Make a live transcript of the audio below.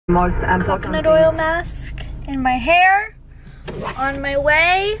Coconut oil mask in my hair. On my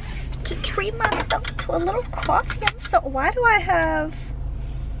way to treat myself to a little coffee. Why do I have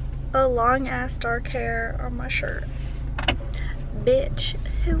a long ass dark hair on my shirt? Bitch,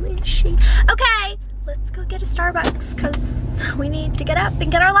 who is she? Okay, let's go get a Starbucks because we need to get up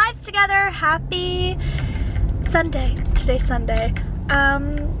and get our lives together. Happy Sunday. Today's Sunday.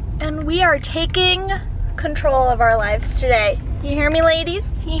 And we are taking control of our lives today. You hear me, ladies?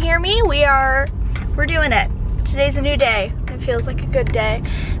 You hear me? We're doing it. Today's a new day. It feels like a good day.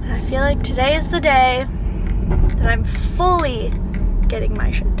 And I feel like today is the day that I'm fully getting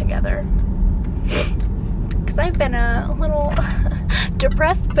my shit together. Because I've been a little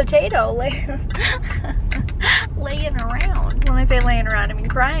depressed potato laying around. When I say laying around, I mean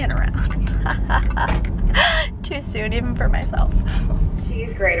crying around. Too soon, even for myself.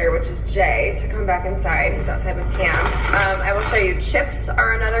 Cheese grater, which is Jay, to come back inside. He's outside with Cam. I will show you, chips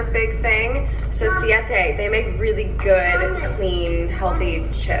are another big thing. So Siete, they make really good, clean, healthy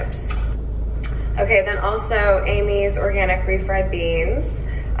chips. Okay, then also Amy's organic refried beans,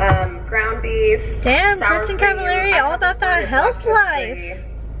 ground beef. Damn, Kristen Cavallari, all about that health life.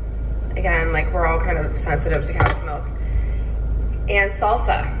 Again, like we're all kind of sensitive to cow's milk. And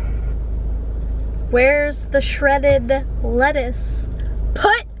salsa. Where's the shredded lettuce?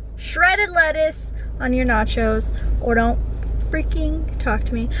 Put shredded lettuce on your nachos or don't freaking talk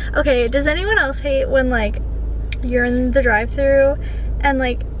to me. Okay, does anyone else hate when like you're in the drive-thru and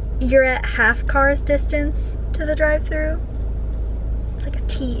like you're at half car's distance to the drive-thru? It's like a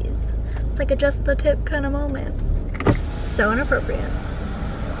tease. It's like a just the tip kind of moment. So inappropriate.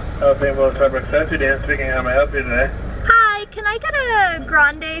 Oh, thank you, Starbucks. That's Dan speaking. How may I help you today? Hi, can I get a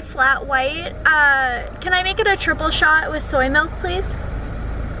grande flat white? Can I make it a triple shot with soy milk, please?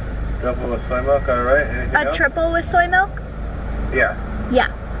 Triple with soy milk, alright. Anything else? A triple with soy milk? Yeah.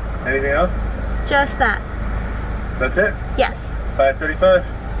 Yeah. Anything else? Just that. That's it? Yes. $5.35.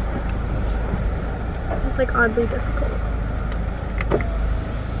 It's like oddly difficult.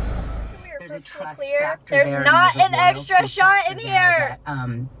 There's a trust factor. There's not an extra shot in here.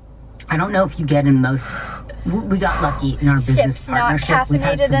 I don't know if you get in most. We got lucky in our business partnership. Not We've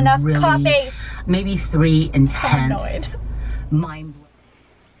had caffeinated some enough really, coffee. maybe 3 intense, mind-blowing.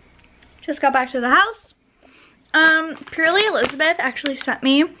 Just got back to the house. Purely Elizabeth actually sent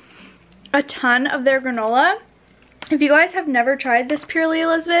me a ton of their granola. If you guys have never tried this Purely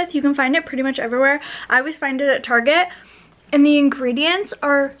Elizabeth, you can find it pretty much everywhere. I always find it at Target. And the ingredients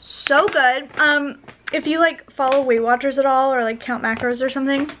are so good. If you like follow Weight Watchers at all or like count macros or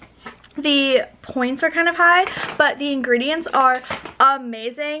something, the points are kind of high, but the ingredients are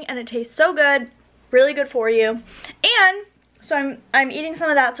amazing and it tastes so good, really good for you. And so I'm eating some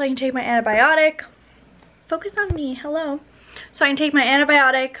of that so I can take my antibiotic. Focus on me, hello. So I can take my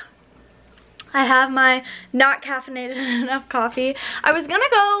antibiotic. I have my not caffeinated enough coffee. I was gonna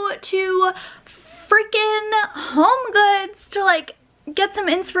go to freaking Home Goods to like get some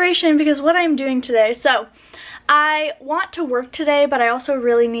inspiration because what I'm doing today. So I want to work today, but I also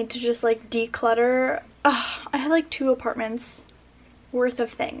really need to just like declutter. I have like 2 apartments worth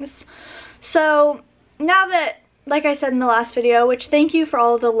of things. So now that, like I said in the last video, which thank you for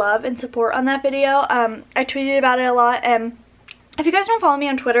all of the love and support on that video, I tweeted about it a lot, and if you guys don't follow me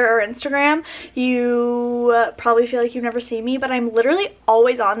on Twitter or Instagram, you probably feel like you've never seen me, but I'm literally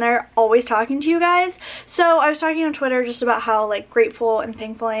always on there, always talking to you guys. So I was talking on Twitter just about how like grateful and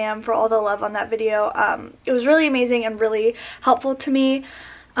thankful I am for all the love on that video. It was really amazing and really helpful to me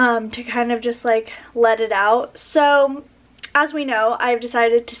to kind of just like let it out. So as we know, I've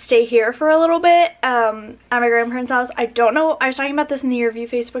decided to stay here for a little bit at my grandparents' house. I don't know, I was talking about this in the Year Review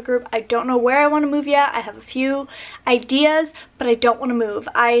Facebook group. I don't know where I want to move yet. I have a few ideas, but I don't want to move.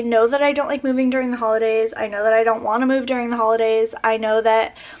 I know that I don't like moving during the holidays. I know that I don't want to move during the holidays. I know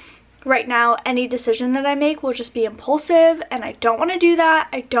that right now any decision that I make will just be impulsive, and I don't want to do that.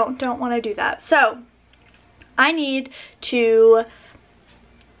 I don't want to do that. So I need to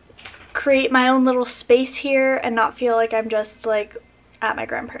create my own little space here and not feel like I'm just like at my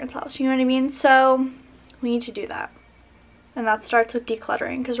grandparents' house, you know what I mean? So we need to do that, and that starts with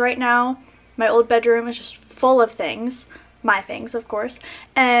decluttering, because right now my old bedroom is just full of things, my things of course,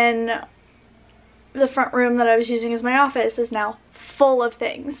 and the front room that I was using as my office is now full of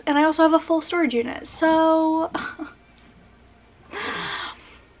things, and I also have a full storage unit. So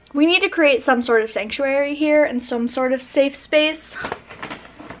we need to create some sort of sanctuary here and some sort of safe space.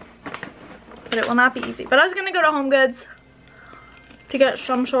 But it will not be easy. But I was gonna go to Home Goods to get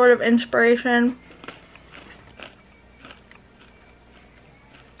some sort of inspiration.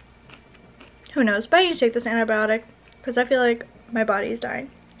 Who knows? But I need to take this antibiotic because I feel like my body is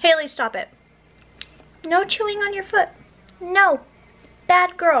dying. Haley, stop it. No chewing on your foot. No.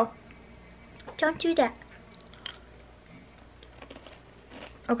 Bad girl. Don't do that.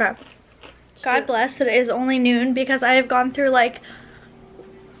 Okay. God bless that it is only noon because I have gone through like,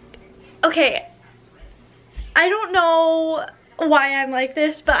 okay, I don't know why I'm like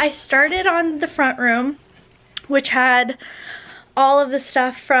this, but I started on the front room, which had all of the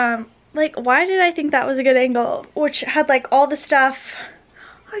stuff from, like, why did I think that was a good angle? Which had like all the stuff.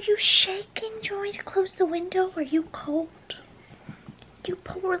 Are you shaking? Do you want me to close the window? Are you cold? You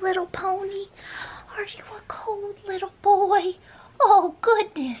poor little pony. Are you a cold little boy? Oh,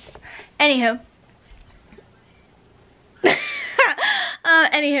 goodness. Anywho.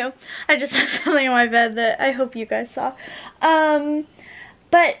 Anywho, I just have something on my bed that I hope you guys saw.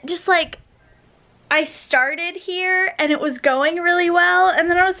 But just like, I started here and it was going really well. And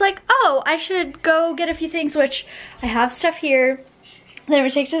then I was like, oh, I should go get a few things, which I have stuff here. Then I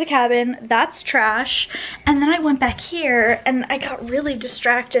would take to the cabin. That's trash. And then I went back here and I got really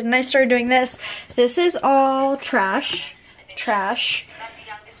distracted and I started doing this. This is all trash. Trash.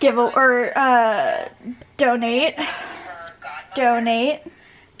 Give or donate. Donate.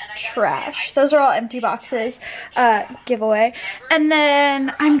 Trash. Those are all empty boxes. Giveaway. And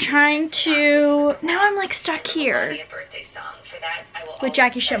then I'm trying to, now I'm like stuck here with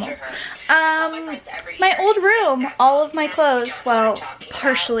Jackie Schimmel. My old room, all of my clothes, well,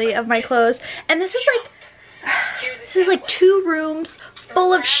 partially of my clothes. And this is like 2 rooms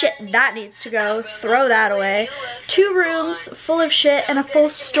full of shit. That needs to go. Throw that away. 2 rooms full of shit and a full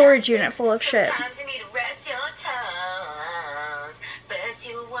storage unit full of shit.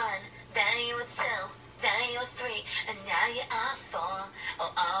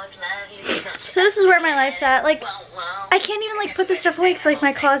 So this is where my life's at. Like, I can't even like put this stuff away because like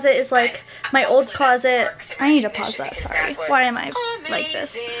my closet is like my old closet. I need to pause that, sorry. Why am I like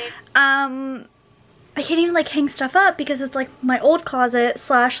this? I can't even like hang stuff up because it's like my old closet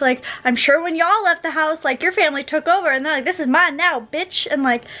slash like, I'm sure when y'all left the house, like your family took over and they're like, this is mine now, bitch, and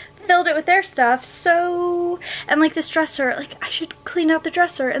like filled it with their stuff. So, and like this dresser, like I should clean out the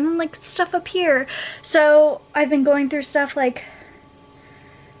dresser, and then like stuff up here. So I've been going through stuff like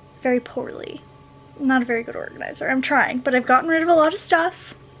very poorly. Not a very good organizer. I'm trying, but I've gotten rid of a lot of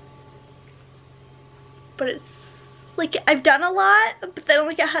stuff. But it's like I've done a lot, but then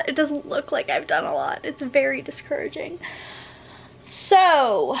like it doesn't look like I've done a lot. It's very discouraging.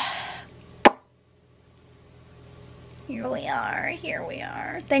 So here we are, here we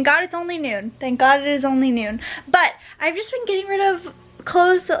are. Thank God it's only noon. Thank God it is only noon. But I've just been getting rid of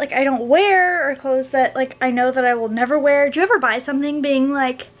clothes that like I don't wear, or clothes that like I know that I will never wear. Do you ever buy something being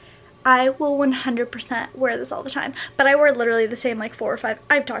like, I will 100% wear this all the time? But I wear literally the same like 4 or 5,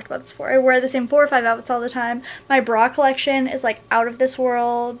 I've talked about this before, I wear the same 4 or 5 outfits all the time. My bra collection is like out of this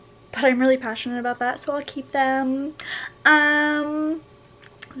world, but I'm really passionate about that, so I'll keep them.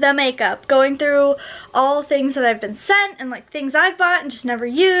 The makeup, going through all things that I've been sent and like things I've bought and just never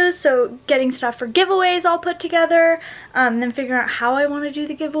used, so getting stuff for giveaways all put together, then figuring out how I want to do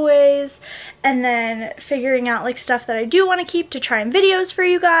the giveaways, and then figuring out like stuff that I do want to keep to try in videos for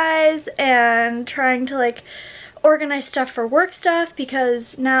you guys, and trying to like organize stuff for work stuff,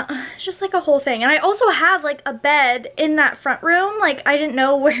 because now it's just like a whole thing. And I also have like a bed in that front room. Like I didn't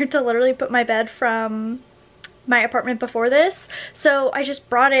know where to literally put my bed from my apartment before this, so I just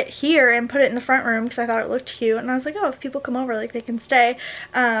brought it here and put it in the front room because I thought it looked cute, and I was like, oh, if people come over, like they can stay,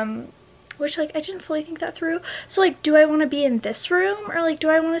 which like I didn't fully think that through. So like, do I want to be in this room, or like do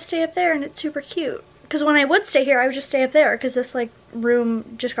I want to stay up there and it's super cute? Because when I would stay here, I would just stay up there because this like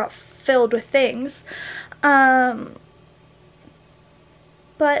room just got filled with things. But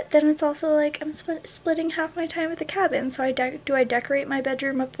then it's also like I'm splitting half my time at the cabin, so do I decorate my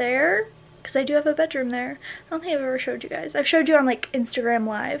bedroom up there? Because I do have a bedroom there. I don't think I've ever showed you guys. I've showed you on like Instagram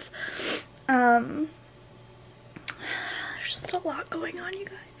Live. There's just a lot going on, you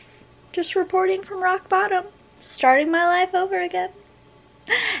guys. Just reporting from rock bottom. Starting my life over again.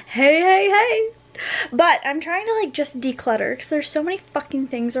 Hey, hey, hey. But I'm trying to like just declutter because there's so many fucking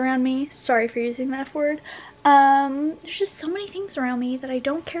things around me. Sorry for using that F word. There's just so many things around me that I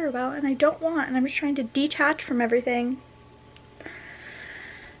don't care about and I don't want. And I'm just trying to detach from everything.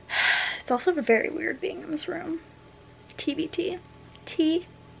 It's also very weird being in this room. TBT.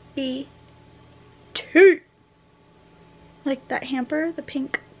 TBT. Like that hamper, the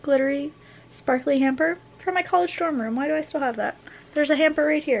pink glittery sparkly hamper from my college dorm room. Why do I still have that? There's a hamper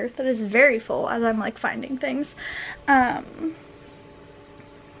right here that is very full as I'm like finding things. Okay,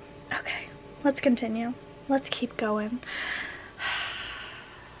 let's continue. Let's keep going.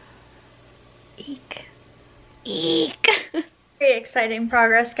 Eek. Eek. Very exciting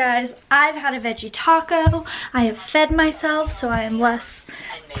progress, guys. I've had a veggie taco. I have fed myself, so I am less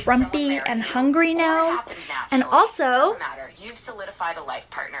grumpy and hungry now. And also, you've solidified a life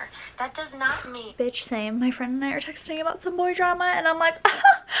partner. That does not mean. Bitch, same. My friend and I are texting about some boy drama, and I'm like,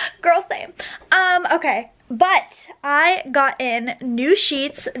 girl, same. Okay, but I got in new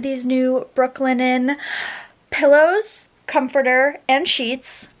sheets, these new Brooklinen pillows, comforter, and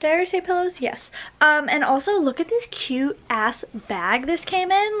sheets. Did I already say pillows? Yes. And also look at this cute ass bag this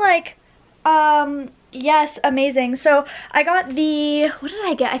came in. Like, yes, amazing. So I got the, what did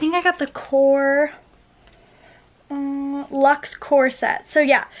I get? I think I got the core, Luxe core set. So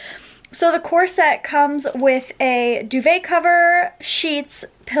yeah. So the core set comes with a duvet cover, sheets,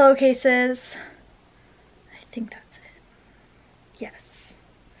 pillowcases. I think that's it. Yes.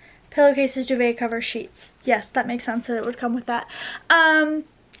 Pillowcases, duvet cover, sheets. Yes, that makes sense that it would come with that.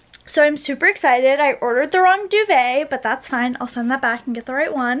 So I'm super excited. I ordered the wrong duvet, but that's fine. I'll send that back and get the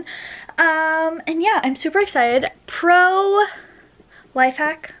right one. And yeah, I'm super excited. Pro life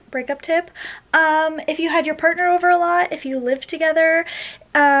hack, breakup tip. If you had your partner over a lot, if you live together,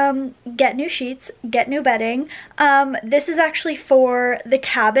 get new sheets, get new bedding. This is actually for the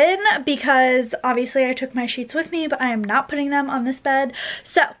cabin because obviously I took my sheets with me, but I am not putting them on this bed.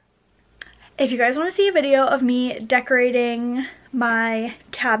 So if you guys want to see a video of me decorating my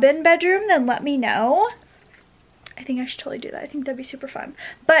cabin bedroom, then let me know. I think I should totally do that. I think that'd be super fun.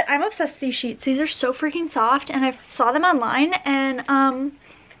 But I'm obsessed with these sheets. These are so freaking soft, and I saw them online, and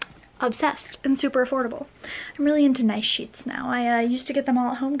obsessed, and super affordable. I'm really into nice sheets now. I used to get them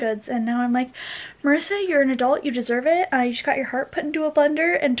all at Home Goods, and now I'm like, Marissa, you're an adult, you deserve it. You just got your heart put into a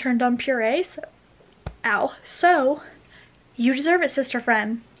blender and turned on puree, so, ow. So, you deserve it, sister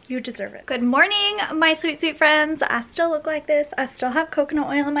friend. You deserve it. Good morning, my sweet, sweet friends. I still look like this. I still have coconut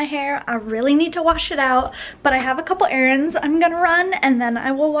oil in my hair. I really need to wash it out, but I have a couple errands I'm gonna run and then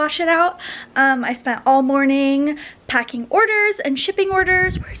I will wash it out. I spent all morning packing orders and shipping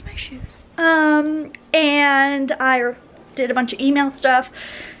orders. Where's my shoes? And I did a bunch of email stuff.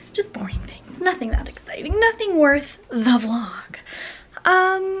 Just boring things. Nothing that exciting. Nothing worth the vlog.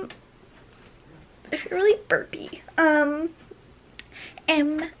 If you're really burpy.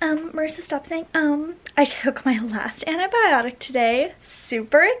 Marissa, stop saying I took my last antibiotic today.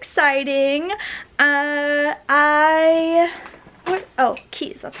 Super exciting. Oh,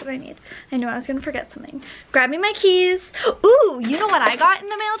 keys, that's what I need. I knew I was gonna forget something. Grabbing my keys. Ooh, you know what I got in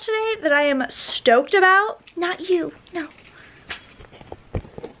the mail today that I am stoked about? Not you, no.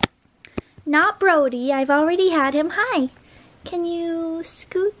 Not Brody, I've already had him. Hi, can you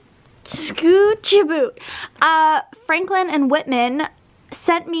scoot your boot? Franklin and Whitman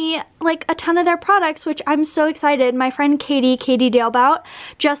sent me like a ton of their products, which I'm so excited. My friend Katie Dalebout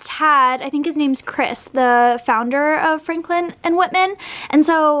just had, I think his name's Chris, the founder of Franklin and Whitman. And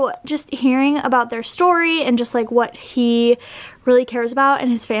so just hearing about their story and just like what he really cares about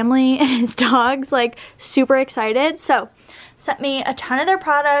and his family and his dogs, like super excited. So sent me a ton of their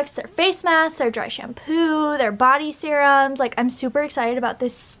products, their face masks, their dry shampoo, their body serums. Like, I'm super excited about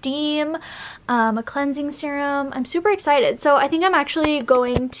this steam, a cleansing serum. I'm super excited. So I think I'm actually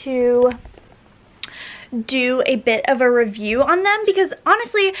going to do a bit of a review on them because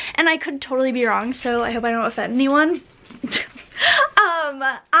honestly, and I could totally be wrong, so I hope I don't offend anyone.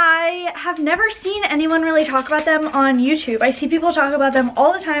 I have never seen anyone really talk about them on YouTube. I see people talk about them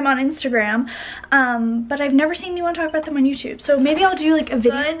all the time on Instagram, but I've never seen anyone talk about them on YouTube. So maybe I'll do like a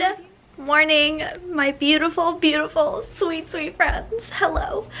video. Good morning, my beautiful, beautiful, sweet, sweet friends.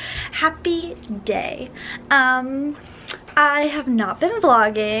 Hello. Happy day. I have not been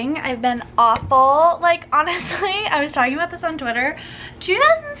vlogging. I've been awful. Like, honestly, I was talking about this on Twitter.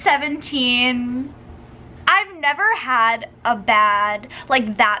 2017... I've never had a bad,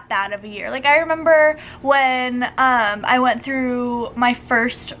 like that bad of a year. Like I remember when I went through my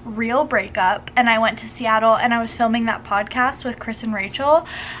first real breakup and I went to Seattle and I was filming that podcast with Chris and Rachel.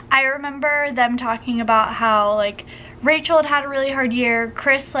 I remember them talking about how like Rachel had a really hard year.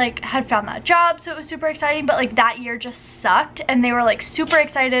 Chris like had found that job, so it was super exciting, but like that year just sucked and they were like super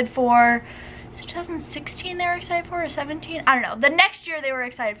excited for 2016 they were excited for, or 17? I don't know. The next year they were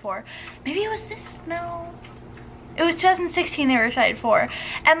excited for. Maybe it was this? No. It was 2016 they were excited for.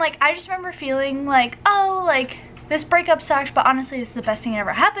 And like, I just remember feeling like, oh, like, this breakup sucked, but honestly, this is the best thing that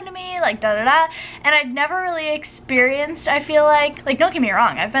ever happened to me, like, da-da-da. And I'd never really experienced, I feel like, don't get me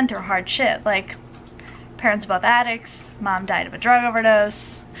wrong, I've been through hard shit. Like, parents both addicts, mom died of a drug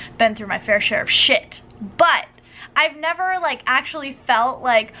overdose, been through my fair share of shit. But I've never like actually felt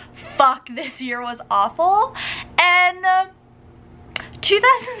like fuck, this year was awful. And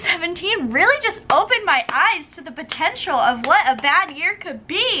 2017 really just opened my eyes to the potential of what a bad year could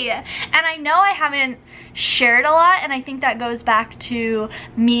be. And I know I haven't shared a lot, and I think that goes back to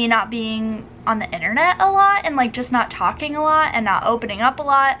me not being on the internet a lot and like just not talking a lot and not opening up a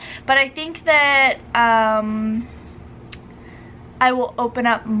lot. But I think that I will open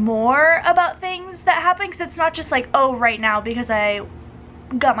up more about things that happen, because it's not just like, oh, right now because I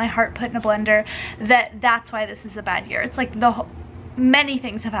got my heart put in a blender that's why this is a bad year. It's like many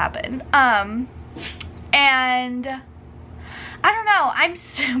things have happened, and I don't know, I'm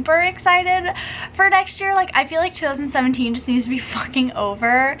super excited for next year. Like, I feel like 2017 just needs to be fucking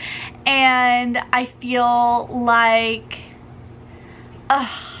over, and I feel like I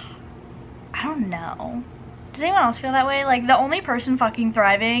don't know, does anyone else feel that way? Like, the only person fucking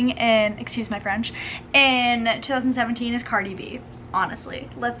thriving in, excuse my French, in 2017 is Cardi B. Honestly,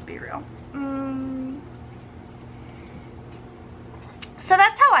 let's be real. So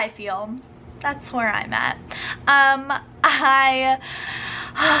that's how I feel. That's where I'm at.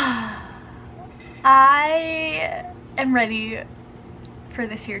 I am ready for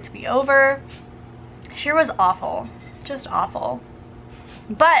this year to be over. This year was awful, just awful.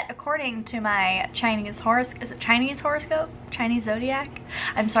 But according to my Chinese horoscope, is it Chinese horoscope? Chinese zodiac?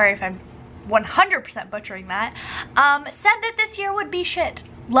 I'm sorry if I'm 100% butchering that. Said that this year would be shit.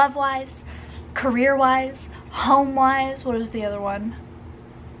 Love-wise, career-wise, home-wise. What was the other one?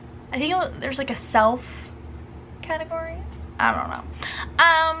 I think there's like a self category. I don't know.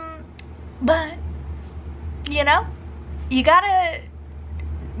 But you know, you gotta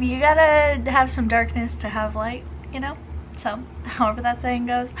have some darkness to have light, you know? So, however that saying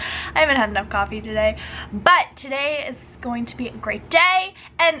goes. I haven't had enough coffee today, but today is going to be a great day.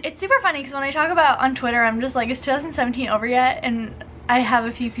 And it's super funny because when I talk about on Twitter, I'm just like, is 2017 over yet? And I have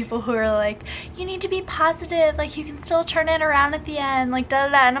a few people who are like, you need to be positive, like you can still turn it around at the end, like da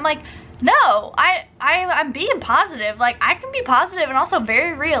da da. And I'm like, no, I'm being positive. Like, I can be positive and also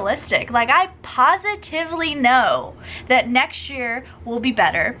very realistic. Like, I positively know that next year will be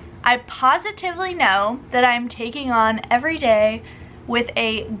better. I positively know that I'm taking on every day with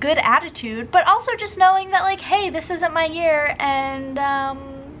a good attitude, but also just knowing that, like, hey, this isn't my year, and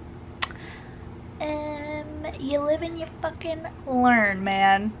you live and you fucking learn,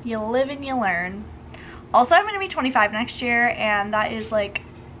 man. You live and you learn. Also, I'm gonna be 25 next year, and that is like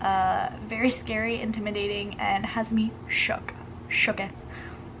very scary, intimidating, and has me shooken.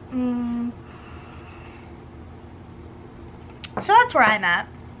 So that's where I'm at.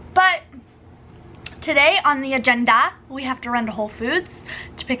 But today on the agenda, we have to run to Whole Foods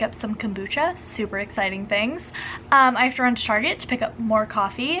to pick up some kombucha, super exciting things. I have to run to Target to pick up more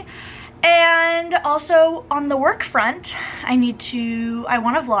coffee. And also on the work front, I want to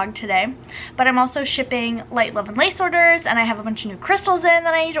vlog today, but I'm also shipping light love and lace orders, and I have a bunch of new crystals in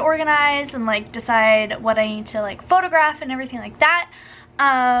that I need to organize and like decide what I need to like photograph and everything like that.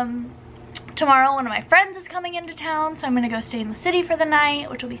 Tomorrow one of my friends is coming into town, so I'm gonna go stay in the city for the night,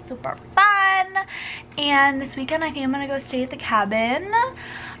 which will be super fun. And this weekend I think I'm gonna go stay at the cabin.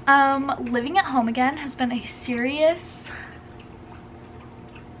 Living at home again has been a serious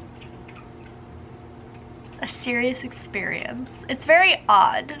experience. It's very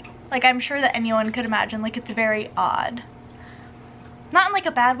odd. Like, I'm sure that anyone could imagine, like, it's very odd. Not in like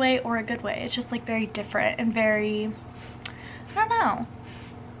a bad way or a good way. It's just like very different and very, I don't know.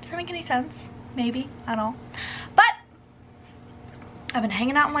 Does that make any sense? Maybe, I don't know. But I've been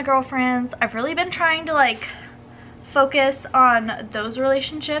hanging out with my girlfriends. I've really been trying to like focus on those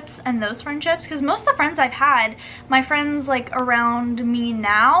relationships and those friendships, because most of the friends I've had, my friends like around me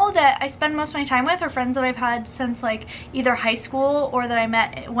now that I spend most of my time with, are friends that I've had since like either high school or that I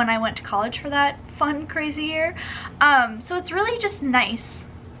met when I went to college for that fun crazy year. So it's really just nice.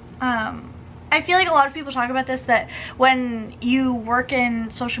 I feel like a lot of people talk about this, that when you work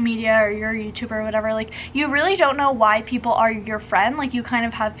in social media or you're a YouTuber or whatever, like, you really don't know why people are your friend. Like, you kind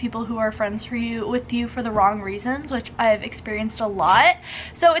of have people who are friends with you for the wrong reasons, which I've experienced a lot.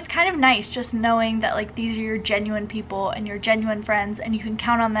 So it's kind of nice just knowing that like these are your genuine people and your genuine friends, and you can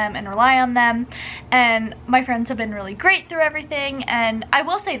count on them and rely on them. And my friends have been really great through everything, and I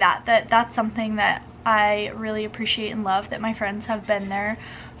will say that's something that I really appreciate and love, that my friends have been there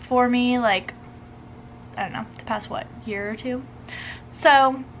for me, like, I don't know, the past, what, year or two?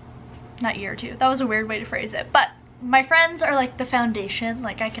 So, not year or two, that was a weird way to phrase it, but my friends are like the foundation,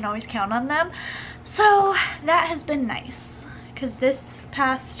 like I can always count on them. So that has been nice, because this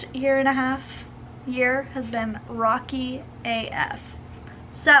past year and a half has been rocky AF.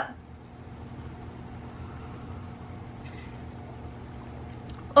 So,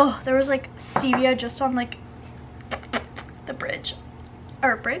 oh, there was like stevia just on like the bridge.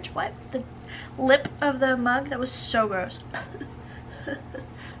 or bridge, what? The lip of the mug. That was so gross.